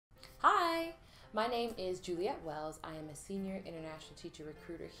My name is Juliet Wells. I am a senior international teacher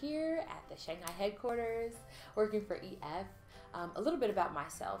recruiter here at the Shanghai headquarters, working for EF. A little bit about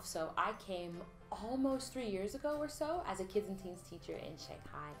myself. So I came almost 3 years ago or so as a kids and teens teacher in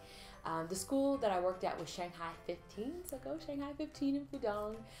Shanghai. The school that I worked at was Shanghai 15, so go Shanghai 15 in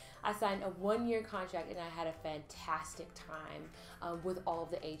Pudong. I signed a one-year contract and I had a fantastic time with all of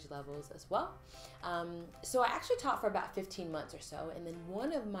the age levels as well. So I actually taught for about 15 months or so, and then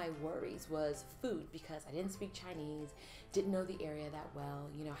one of my worries was food because I didn't speak Chinese, didn't know the area that well.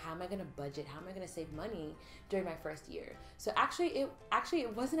 You know, how am I going to budget? How am I going to save money during my first year? So actually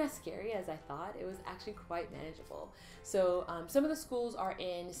it wasn't as scary as I thought. It was actually quite manageable. So some of the schools are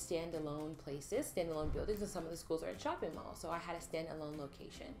in standalone places, standalone buildings, and some of the schools are in shopping malls. So I had a standalone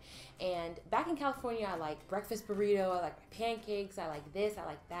location. And back in California, I like breakfast burrito, I like my pancakes, I like this, I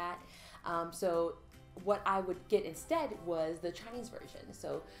like that. So what I would get instead was the Chinese version.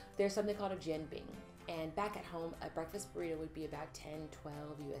 So there's something called a jian. And back at home, a breakfast burrito would be about 10, 12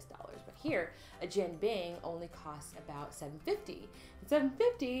 US dollars. But here, a jian only costs about $7.50. And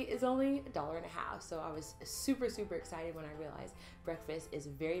 $7.50 is only $1.50. So I was super, super excited when I realized breakfast is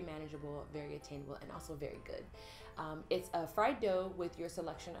very manageable, very attainable, and also very good. It's a fried dough with your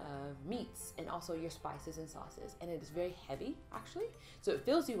selection of meats and also your spices and sauces. And it is very heavy, actually. So it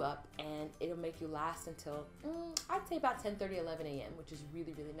fills you up and it'll make you last until, I'd say about 10:30, 11 a.m., which is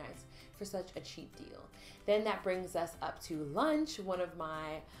really, really nice for such a cheap deal. Then that brings us up to lunch, one of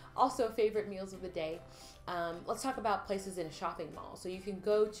my also favorite meals of the day. Let's talk about places in a shopping mall. So you can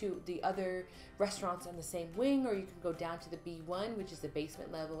go to the other restaurants on the same wing, or you can go down to the B1, which is the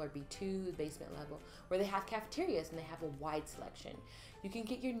basement level, or B2, the basement level, where they have cafeterias and they have a wide selection. You can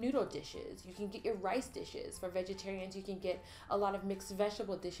get your noodle dishes, you can get your rice dishes. For vegetarians, you can get a lot of mixed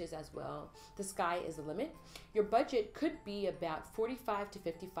vegetable dishes as well. The sky is the limit. Your budget could be about 45 to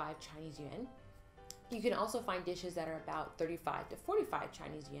 55 Chinese yuan. You can also find dishes that are about 35 to 45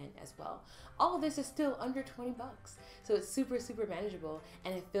 Chinese yuan as well. All of this is still under 20 bucks. So it's super, super manageable,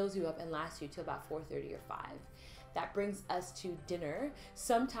 and it fills you up and lasts you till about 4:30 or 5. That brings us to dinner.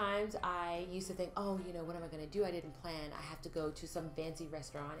 Sometimes I used to think, oh, you know, what am I gonna do? I didn't plan. I have to go to some fancy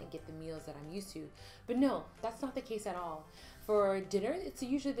restaurant and get the meals that I'm used to. But no, that's not the case at all. For dinner, it's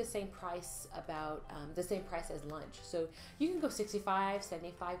usually the same price, about the same price as lunch. So you can go 65,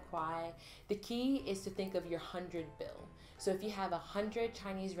 75 kwai. The key is to think of your 100 bill. So if you have a 100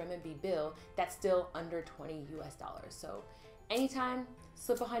 Chinese renminbi bill, that's still under 20 US dollars. So anytime,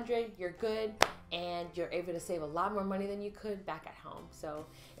 slip 100, you're good, and you're able to save a lot more money than you could back at home. So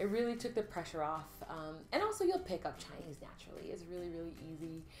it really took the pressure off. And also you'll pick up Chinese naturally. It's really, really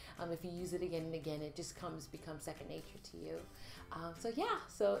easy. If you use it again and again, it just becomes second nature to you. So yeah,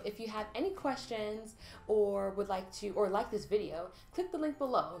 so if you have any questions or would like to, or like this video, click the link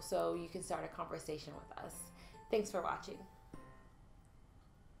below so you can start a conversation with us. Thanks for watching.